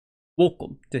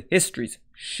Welcome to history's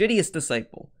shittiest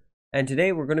disciple. And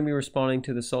today we're going to be responding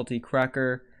to the Salty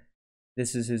Cracker.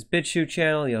 This is his BitChute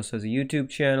channel. He also has a YouTube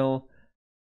channel.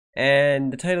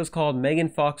 And the title is called Megan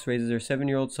Fox Raises Her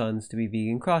 7-Year-Old Sons to be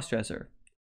Vegan Crossdresser.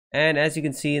 And as you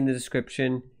can see in the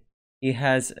description, he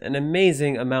has an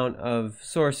amazing amount of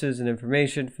sources and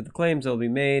information for the claims that will be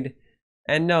made.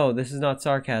 And no, this is not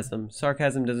sarcasm.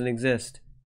 Sarcasm doesn't exist.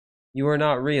 You are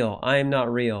not real. I am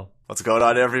not real. What's going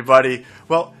on, everybody?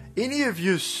 Well, any of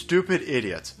you stupid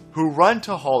idiots who run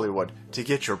to Hollywood to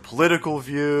get your political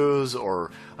views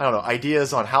or, I don't know,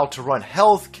 ideas on how to run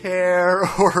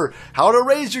healthcare or how to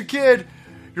raise your kid,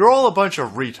 you're all a bunch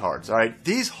of retards, alright?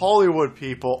 These Hollywood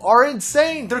people are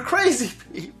insane. They're crazy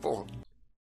people.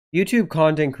 YouTube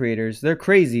content creators, they're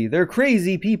crazy. They're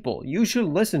crazy people. You should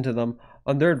listen to them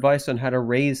on their advice on how to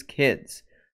raise kids.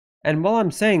 And while I'm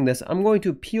saying this, I'm going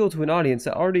to appeal to an audience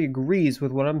that already agrees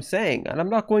with what I'm saying, and I'm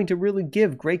not going to really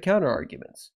give great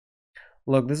counter-arguments.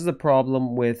 Look, this is a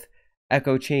problem with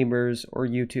echo chambers or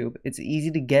YouTube. It's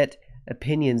easy to get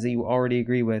opinions that you already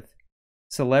agree with.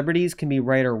 Celebrities can be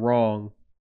right or wrong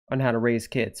on how to raise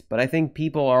kids, but I think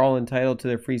people are all entitled to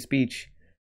their free speech,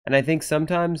 and I think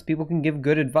sometimes people can give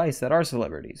good advice that are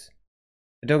celebrities.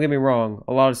 But don't get me wrong,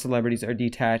 a lot of celebrities are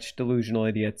detached, delusional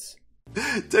idiots.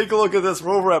 Take a look at this.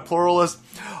 We're over at Pluralist.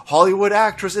 Hollywood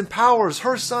actress empowers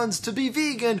her sons to be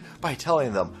vegan by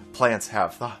telling them plants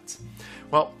have thoughts.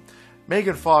 Well,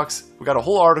 Megan Fox, we got a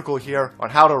whole article here on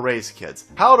how to raise kids.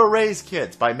 How to Raise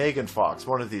Kids by Megan Fox,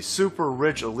 one of these super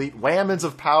rich elite whammons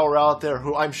of power out there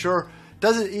who I'm sure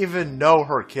doesn't even know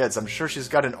her kids. I'm sure she's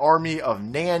got an army of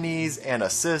nannies and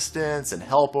assistants and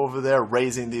help over there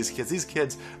raising these kids. These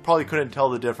kids probably couldn't tell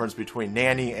the difference between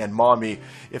nanny and mommy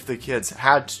if the kids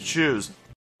had to choose.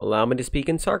 Allow me to speak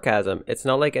in sarcasm. It's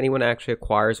not like anyone actually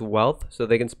acquires wealth so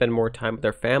they can spend more time with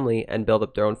their family and build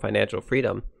up their own financial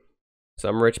freedom.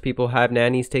 Some rich people have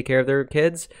nannies take care of their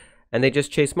kids and they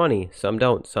just chase money. Some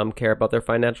don't. Some care about their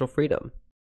financial freedom.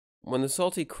 When the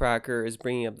Salty Cracker is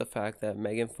bringing up the fact that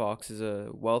Megan Fox is a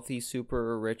wealthy,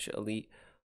 super rich, elite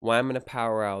whammon of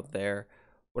power out there,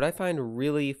 what I find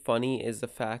really funny is the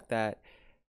fact that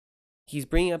he's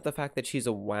bringing up the fact that she's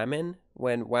a whammon,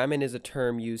 when whammon is a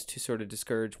term used to sort of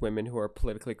discourage women who are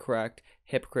politically correct,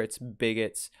 hypocrites,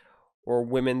 bigots, or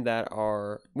women that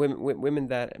are women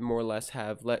that more or less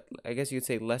have, I guess you could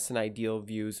say, less than ideal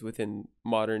views within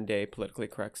modern day politically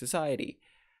correct society.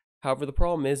 However, the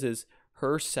problem is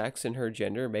her sex and her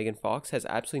gender, Megan Fox, has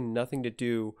absolutely nothing to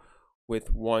do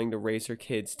with wanting to raise her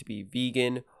kids to be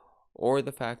vegan or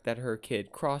the fact that her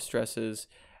kid cross-dresses,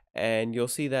 and you'll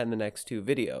see that in the next two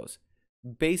videos.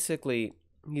 Basically,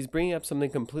 he's bringing up something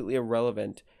completely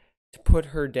irrelevant to put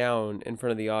her down in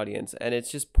front of the audience, and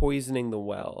it's just poisoning the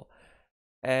well.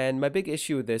 And my big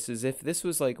issue with this is if this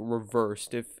was like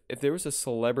reversed, if there was a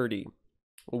celebrity,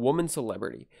 a woman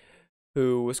celebrity,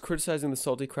 who was criticizing the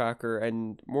Salty Cracker,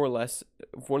 and more or less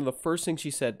one of the first things she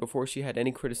said before she had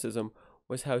any criticism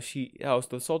was how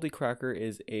the Salty Cracker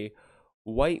is a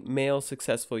white male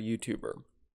successful YouTuber.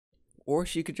 Or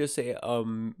she could just say,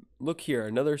 look here,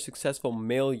 another successful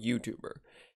male YouTuber.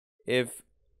 If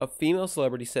a female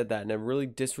celebrity said that in a really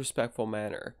disrespectful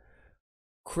manner,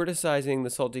 criticizing the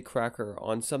Salty Cracker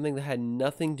on something that had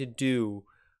nothing to do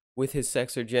with his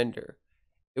sex or gender,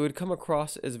 it would come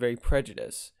across as very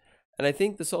prejudiced. And I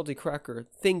think the Salty Cracker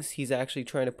thinks he's actually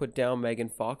trying to put down Megan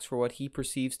Fox for what he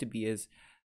perceives to be his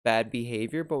bad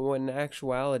behavior, but when in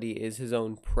actuality is his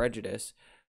own prejudice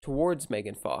towards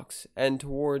Megan Fox and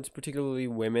towards particularly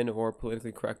women or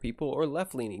politically correct people or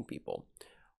left-leaning people,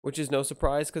 which is no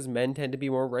surprise because men tend to be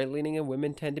more right-leaning and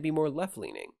women tend to be more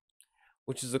left-leaning,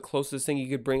 which is the closest thing you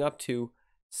could bring up to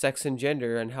sex and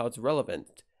gender and how it's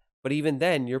relevant. But even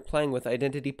then, you're playing with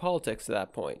identity politics at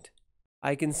that point.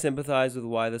 I can sympathize with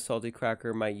why the Salty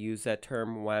Cracker might use that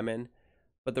term whammon,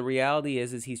 but the reality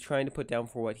is he's trying to put down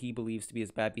for what he believes to be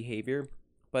his bad behavior.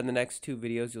 But in the next two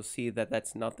videos, you'll see that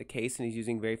that's not the case, and he's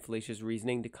using very fallacious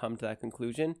reasoning to come to that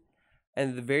conclusion. And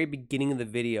at the very beginning of the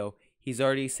video, he's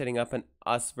already setting up an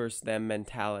us versus them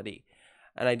mentality.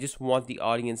 And I just want the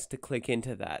audience to click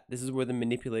into that. This is where the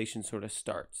manipulation sort of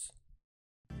starts.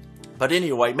 But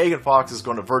anyway, Megan Fox is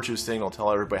going to virtue signal,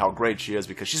 tell everybody how great she is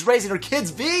because she's raising her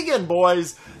kids vegan,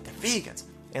 boys. They're vegans.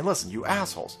 And listen, you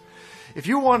assholes. If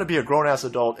you want to be a grown-ass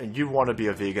adult and you want to be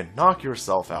a vegan, knock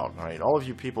yourself out, all right? All of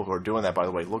you people who are doing that, by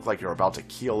the way, look like you're about to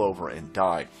keel over and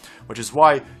die, which is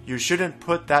why you shouldn't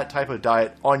put that type of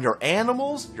diet on your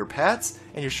animals, your pets,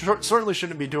 and you certainly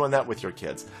shouldn't be doing that with your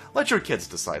kids. Let your kids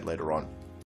decide later on.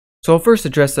 So I'll first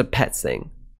address the pets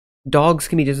thing. Dogs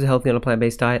can be just as healthy on a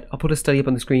plant-based diet. I'll put a study up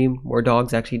on the screen where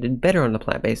dogs actually did better on a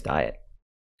plant-based diet.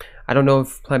 I don't know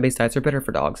if plant-based diets are better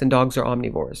for dogs, and dogs are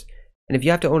omnivores. And if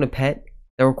you have to own a pet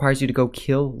that requires you to go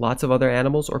kill lots of other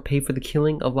animals or pay for the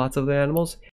killing of lots of other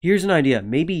animals, here's an idea.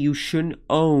 Maybe you shouldn't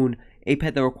own a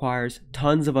pet that requires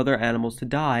tons of other animals to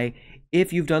die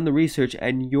if you've done the research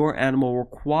and your animal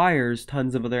requires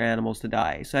tons of other animals to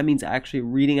die. So that means actually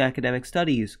reading academic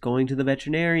studies, going to the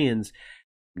veterinarians,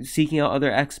 seeking out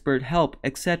other expert help,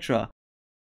 etc.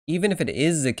 Even if it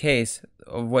is the case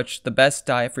of which the best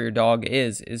diet for your dog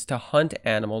is to hunt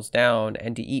animals down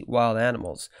and to eat wild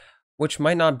animals, which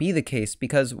might not be the case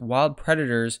because wild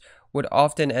predators would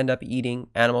often end up eating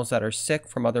animals that are sick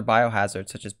from other biohazards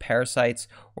such as parasites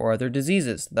or other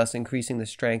diseases, thus increasing the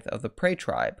strength of the prey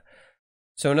tribe.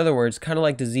 So in other words, kind of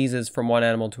like diseases from one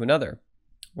animal to another,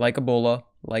 like Ebola,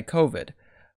 like COVID.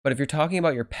 But if you're talking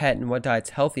about your pet and what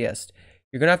diet's healthiest,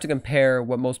 you're going to have to compare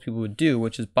what most people would do,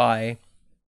 which is buy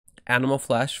animal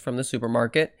flesh from the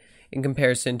supermarket in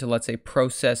comparison to, let's say,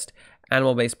 processed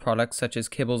animal-based products such as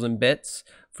kibbles and bits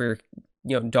for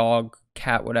your dog,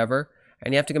 cat, whatever.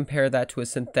 And you have to compare that to a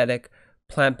synthetic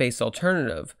plant-based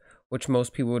alternative, which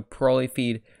most people would probably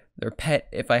feed their pet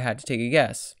if I had to take a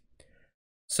guess.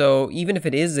 So even if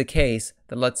it is the case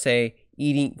that, let's say,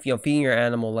 feeding your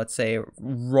animal, let's say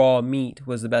raw meat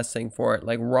was the best thing for it,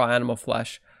 like raw animal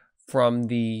flesh from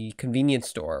the convenience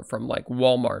store, from like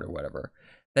Walmart or whatever,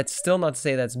 that's still not to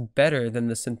say that's better than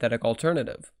the synthetic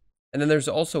alternative. And then there's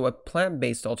also a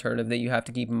plant-based alternative that you have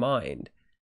to keep in mind.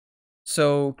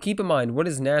 So keep in mind, what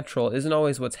is natural isn't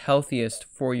always what's healthiest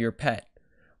for your pet.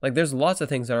 Like there's lots of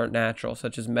things that aren't natural,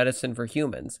 such as medicine for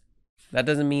humans. That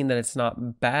doesn't mean that it's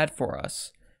not bad for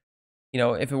us.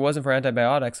 If it wasn't for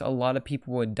antibiotics, a lot of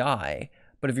people would die.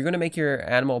 But if you're going to make your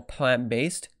animal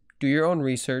plant-based, do your own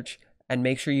research and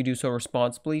make sure you do so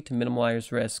responsibly to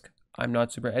minimize risk. I'm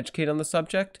not super educated on the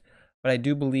subject, but I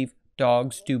do believe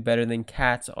dogs do better than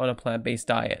cats on a plant-based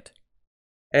diet.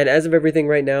 And as of everything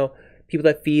right now, people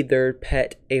that feed their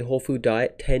pet a whole food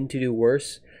diet tend to do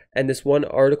worse. And this one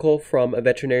article from a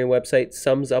veterinarian website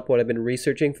sums up what I've been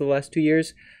researching for the last 2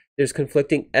 years. There's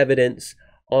conflicting evidence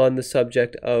on the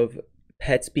subject of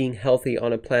pets being healthy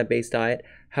on a plant-based diet.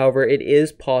 However, it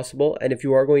is possible, and if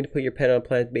you are going to put your pet on a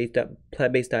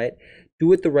plant-based diet,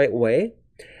 do it the right way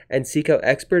and seek out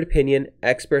expert opinion,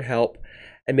 expert help,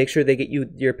 and make sure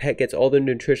your pet gets all the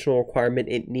nutritional requirement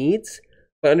it needs.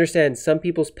 But understand, some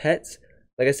people's pets,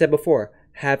 like I said before,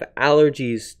 have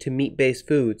allergies to meat-based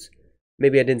foods.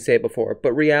 Maybe I didn't say it before,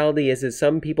 but reality is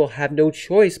some people have no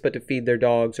choice but to feed their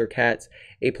dogs or cats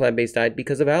a plant-based diet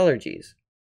because of allergies.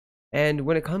 And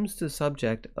when it comes to the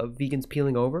subject of vegans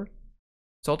peeling over,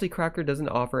 Salty Cracker doesn't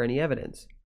offer any evidence.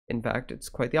 In fact, it's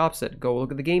quite the opposite. Go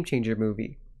look at the Game Changer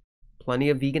movie. Plenty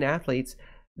of vegan athletes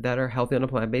that are healthy on a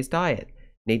plant-based diet.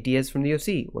 Nate Diaz from the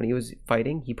UFC, when he was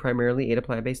fighting, he primarily ate a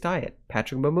plant-based diet.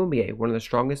 Patrick Mbumbier, one of the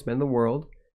strongest men in the world,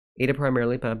 ate a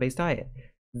primarily plant-based diet.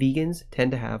 Vegans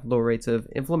tend to have low rates of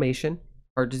inflammation,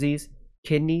 heart disease,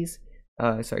 kidney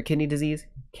disease,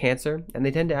 cancer, and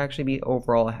they tend to actually be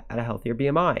overall at a healthier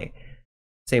BMI.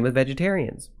 Same with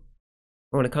vegetarians.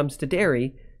 When it comes to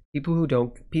dairy,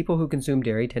 people who consume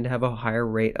dairy tend to have a higher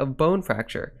rate of bone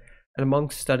fracture. And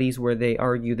amongst studies where they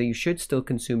argue that you should still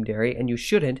consume dairy and you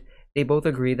shouldn't, they both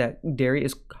agree that dairy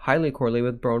is highly correlated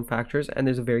with bone fractures, and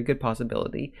there's a very good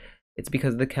possibility it's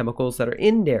because of the chemicals that are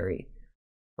in dairy.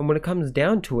 And when it comes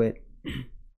down to it,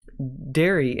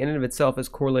 dairy in and of itself is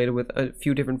correlated with a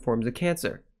few different forms of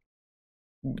cancer.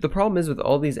 The problem is with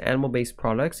all these animal-based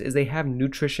products is they have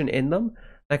nutrition in them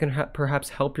that can perhaps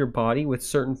help your body with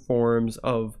certain forms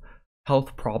of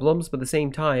health problems, but at the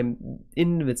same time,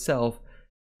 in and of itself,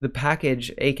 the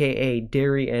package, aka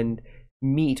dairy and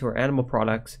meat or animal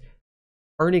products,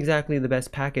 aren't exactly the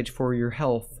best package for your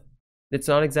health. It's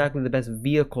not exactly the best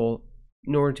vehicle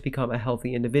in order to become a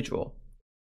healthy individual.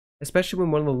 Especially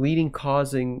when one of the leading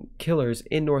causing killers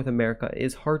in North America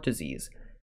is heart disease.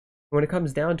 When it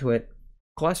comes down to it,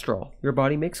 cholesterol. Your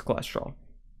body makes cholesterol.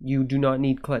 You do not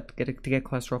need to get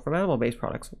cholesterol from animal-based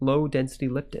products. Low-density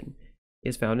leptin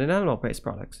is found in animal-based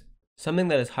products. Something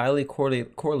that is highly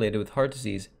correlated with heart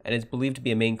disease and is believed to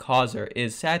be a main causer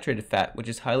is saturated fat, which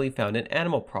is highly found in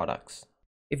animal products.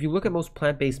 If you look at most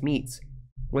plant-based meats,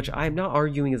 which I'm not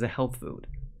arguing is a health food,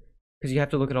 because you have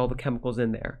to look at all the chemicals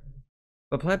in there,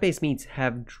 but plant-based meats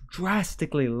have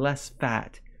drastically less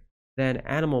fat than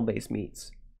animal-based meats.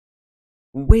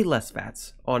 Way less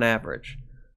fats on average.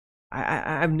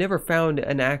 I've never found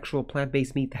an actual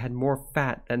plant-based meat that had more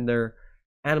fat than their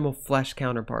animal flesh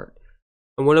counterpart.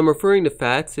 And when I'm referring to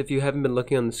fats, if you haven't been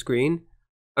looking on the screen,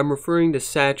 I'm referring to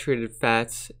saturated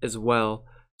fats as well.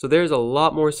 So there's a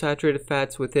lot more saturated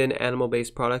fats within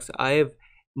animal-based products. I have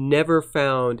never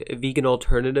found a vegan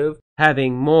alternative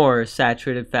having more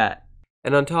saturated fat.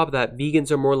 And on top of that,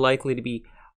 vegans are more likely to be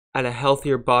at a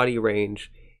healthier body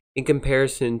range in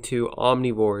comparison to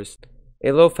omnivores.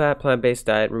 A low-fat plant-based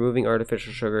diet removing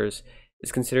artificial sugars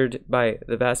is considered by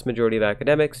the vast majority of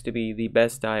academics to be the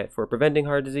best diet for preventing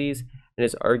heart disease, and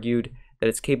is argued that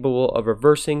it's capable of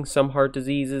reversing some heart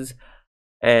diseases.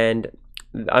 And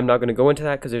I'm not going to go into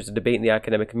that because there's a debate in the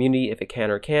academic community if it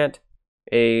can or can't.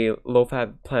 A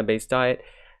low-fat plant-based diet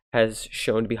has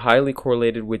shown to be highly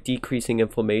correlated with decreasing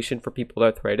inflammation for people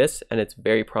with arthritis, and it's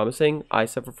very promising. I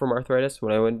suffer from arthritis.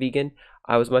 When I went vegan,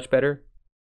 I was much better.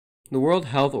 The World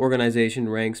Health Organization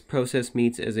ranks processed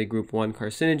meats as a group 1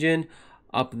 carcinogen,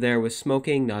 up there with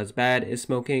smoking. Not as bad as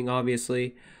smoking,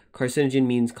 obviously. Carcinogen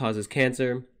means causes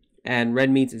cancer, and red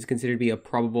meats is considered to be a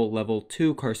probable level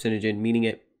 2 carcinogen, meaning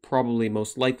it probably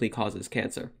most likely causes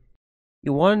cancer.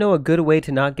 You want to know a good way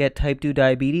to not get type 2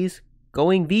 diabetes?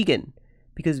 Going vegan,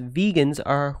 because vegans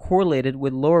are correlated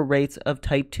with lower rates of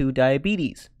type 2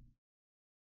 diabetes.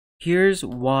 Here's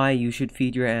why you should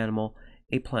feed your animal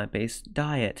a plant-based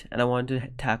diet, and I wanted to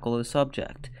tackle the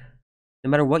subject. No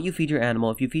matter what you feed your animal,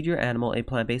 if you feed your animal a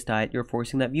plant-based diet, you're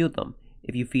forcing that view of them.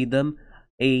 If you feed them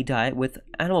a diet with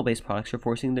animal-based products, you're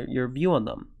forcing your view on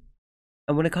them.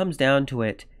 And when it comes down to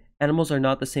it, animals are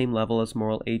not the same level as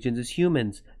moral agents as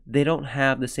humans. They don't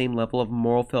have the same level of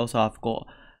moral philosophical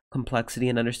complexity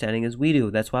and understanding as we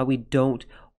do. That's why we don't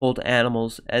hold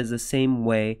animals as the same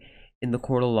way in the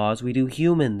court of law as we do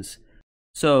humans.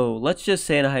 So let's just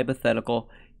say in a hypothetical,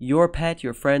 your pet,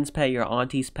 your friend's pet, your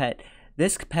auntie's pet,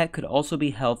 this pet could also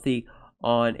be healthy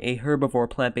on a herbivore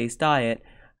plant-based diet.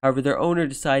 However, their owner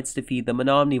decides to feed them an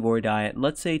omnivore diet. And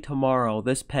let's say tomorrow,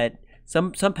 this pet,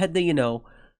 some pet that you know,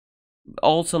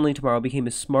 all suddenly tomorrow became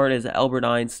as smart as Albert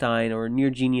Einstein or near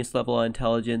genius level of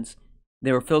intelligence.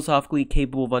 They were philosophically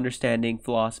capable of understanding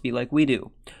philosophy like we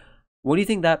do. What do you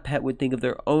think that pet would think of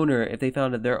their owner if they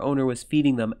found that their owner was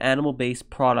feeding them animal-based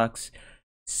products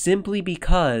simply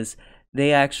because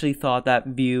they actually thought that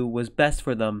view was best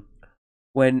for them,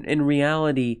 when in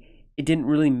reality it didn't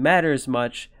really matter as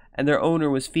much, and their owner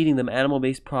was feeding them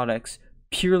animal-based products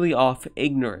purely off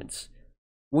ignorance?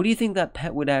 What do you think that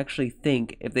pet would actually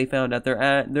think if they found out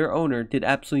their owner did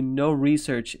absolutely no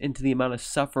research into the amount of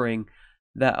suffering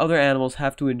that other animals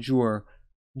have to endure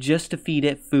just to feed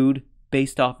it food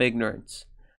based off ignorance?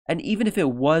 And even if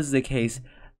it was the case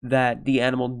that the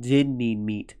animal did need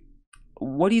meat,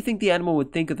 what do you think the animal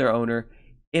would think of their owner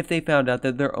if they found out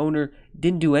that their owner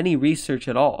didn't do any research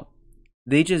at all?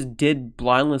 They just did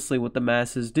blindlessly what the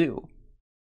masses do.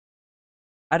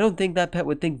 I don't think that pet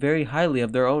would think very highly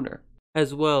of their owner.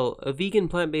 As well, a vegan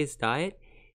plant-based diet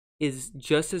is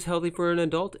just as healthy for an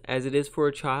adult as it is for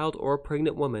a child or a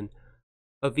pregnant woman.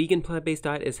 A vegan plant-based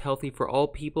diet is healthy for all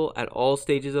people at all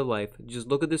stages of life. Just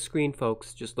look at the screen,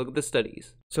 folks. Just look at the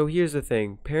studies. So here's the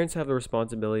thing. Parents have the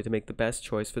responsibility to make the best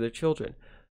choice for their children.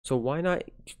 So why not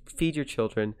feed your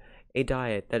children a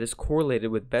diet that is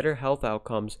correlated with better health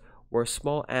outcomes, where a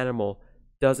small animal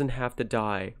doesn't have to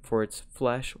die for its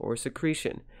flesh or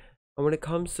secretion? And when it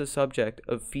comes to the subject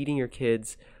of feeding your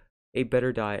kids a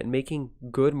better diet and making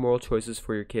good moral choices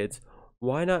for your kids,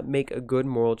 why not make a good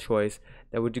moral choice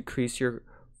that would decrease your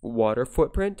water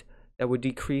footprint, that would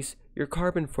decrease your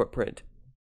carbon footprint,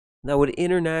 that would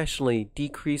internationally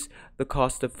decrease the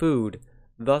cost of food,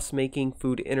 thus making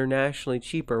food internationally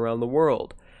cheaper around the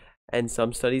world? And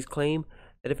some studies claim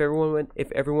that if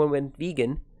everyone went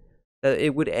vegan, that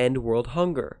it would end world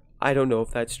hunger. I don't know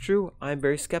if that's true. I'm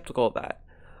very skeptical of that.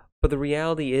 But the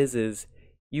reality is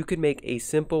you could make a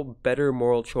simple, better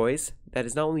moral choice that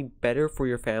is not only better for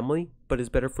your family, but is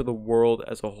better for the world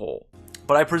as a whole.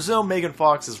 But I presume Megan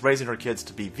Fox is raising her kids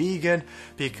to be vegan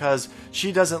because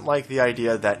she doesn't like the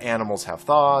idea that animals have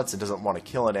thoughts and doesn't want to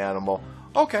kill an animal.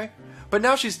 Okay, but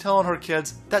now she's telling her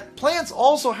kids that plants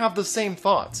also have the same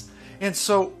thoughts. And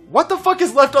so, what the fuck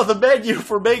is left on the menu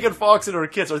for Megan Fox and her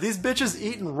kids? Are these bitches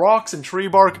eating rocks and tree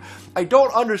bark? I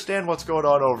don't understand what's going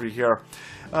on over here.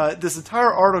 This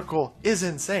entire article is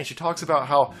insane. She talks about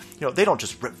how, they don't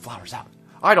just rip flowers out.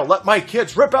 I don't let my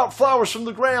kids rip out flowers from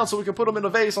the ground so we can put them in a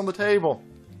vase on the table.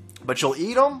 But you'll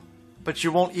eat them, but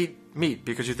you won't eat meat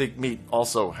because you think meat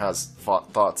also has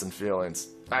thoughts and feelings.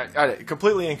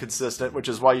 Completely inconsistent, which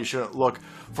is why you shouldn't look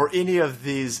for any of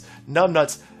these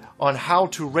numbnuts on how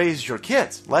to raise your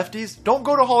kids. Lefties, don't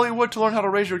go to Hollywood to learn how to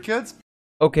raise your kids.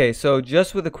 Okay, so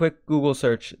just with a quick Google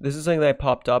search, this is something that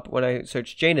popped up when I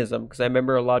searched Jainism, because I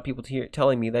remember a lot of people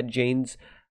telling me that Jain's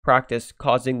practice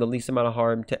causing the least amount of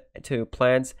harm to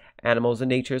plants, animals, and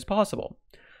nature as possible.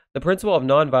 The principle of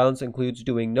nonviolence includes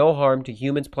doing no harm to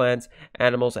humans, plants,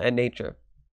 animals, and nature.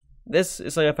 This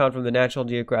is something I found from the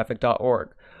nationalgeographic.org.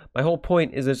 My whole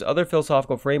point is there's other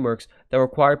philosophical frameworks that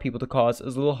require people to cause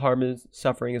as little harm and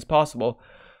suffering as possible,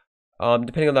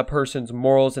 depending on that person's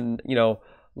morals and,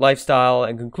 lifestyle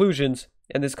and conclusions.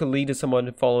 And this could lead to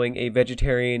someone following a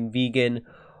vegetarian, vegan,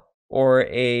 or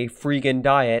a freegan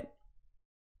diet,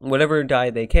 whatever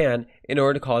diet they can, in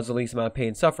order to cause the least amount of pain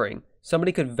and suffering.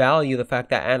 Somebody could value the fact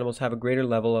that animals have a greater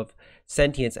level of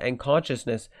sentience and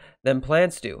consciousness than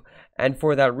plants do, and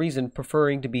for that reason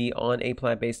preferring to be on a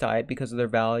plant-based diet because of their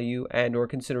value and or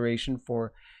consideration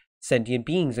for sentient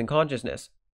beings and consciousness.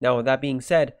 Now, with that being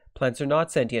said, plants are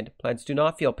not sentient. Plants do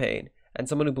not feel pain, and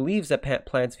someone who believes that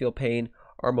plants feel pain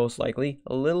are most likely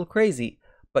a little crazy.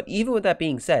 But even with that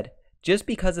being said, just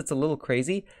because it's a little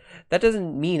crazy, that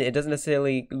doesn't mean it doesn't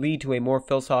necessarily lead to a more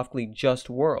philosophically just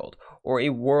world, or a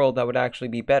world that would actually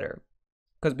be better.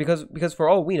 Because for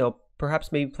all we know,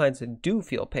 perhaps maybe plants do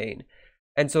feel pain.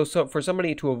 And so for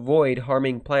somebody to avoid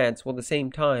harming plants while at the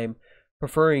same time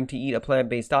preferring to eat a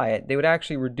plant-based diet, they would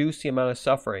actually reduce the amount of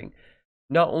suffering,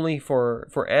 not only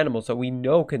for animals that we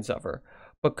know can suffer,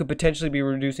 but could potentially be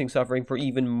reducing suffering for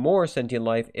even more sentient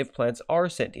life if plants are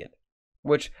sentient,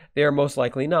 which they are most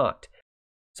likely not.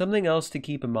 Something else to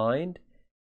keep in mind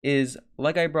is,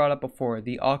 like I brought up before,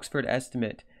 the Oxford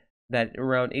estimate that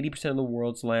around 80% of the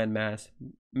world's land mass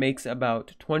makes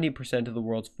about 20% of the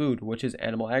world's food, which is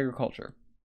animal agriculture.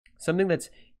 Something that's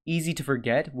easy to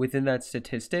forget within that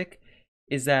statistic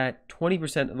is that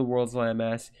 20% of the world's land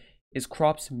mass is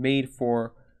crops made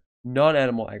for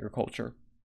non-animal agriculture.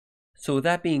 So with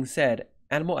that being said,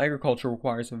 animal agriculture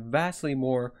requires vastly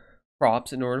more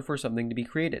crops in order for something to be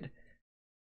created.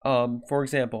 For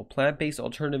example, plant-based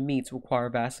alternative meats require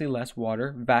vastly less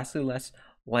water, vastly less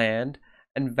land,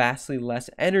 and vastly less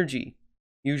energy.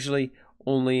 Usually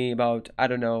only about,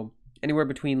 anywhere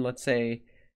between, let's say,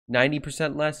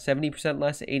 90% less, 70%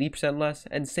 less, 80% less,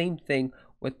 and same thing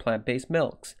with plant-based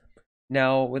milks.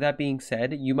 Now, with that being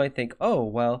said, you might think, oh,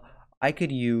 well, I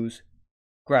could use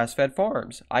grass-fed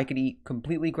farms. I could eat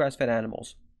completely grass-fed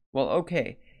animals. Well,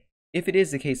 okay, if it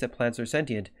is the case that plants are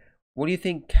sentient, what do you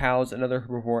think cows and other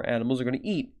herbivore animals are going to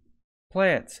eat?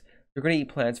 Plants. They're going to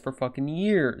eat plants for fucking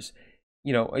years.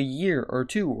 A year or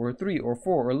 2 or 3 or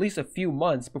 4 or at least a few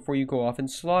months before you go off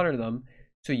and slaughter them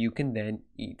so you can then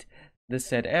eat the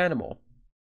said animal.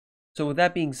 So with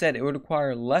that being said, it would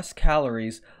require less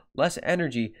calories, less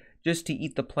energy just to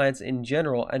eat the plants in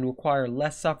general, and require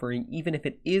less suffering even if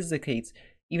it is the case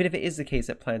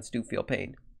that plants do feel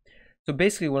pain. So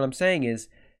basically what I'm saying is,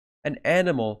 an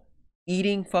animal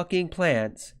eating fucking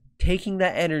plants, taking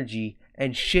that energy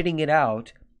and shitting it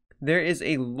out, there is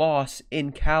a loss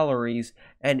in calories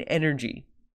and energy,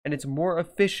 and it's more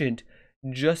efficient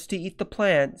just to eat the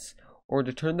plants, or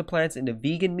to turn the plants into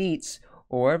vegan meats,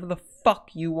 or whatever the fuck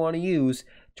you want to use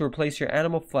to replace your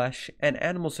animal flesh and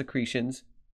animal secretions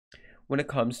when it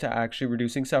comes to actually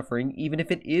reducing suffering, even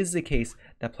if it is the case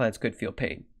that plants could feel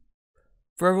pain.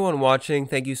 For everyone watching,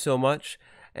 thank you so much,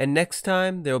 and next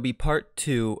time there will be part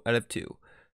 2 out of 2.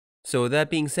 So with that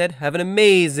being said, have an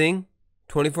amazing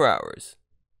 24 hours.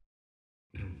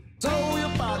 So your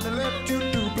partner left you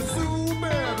to pursue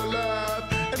better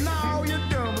life, and now your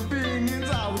dumb opinions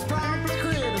always promptly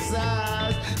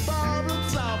criticized. Problem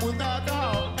solved with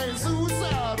alcohol and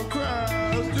suicidal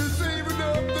cries.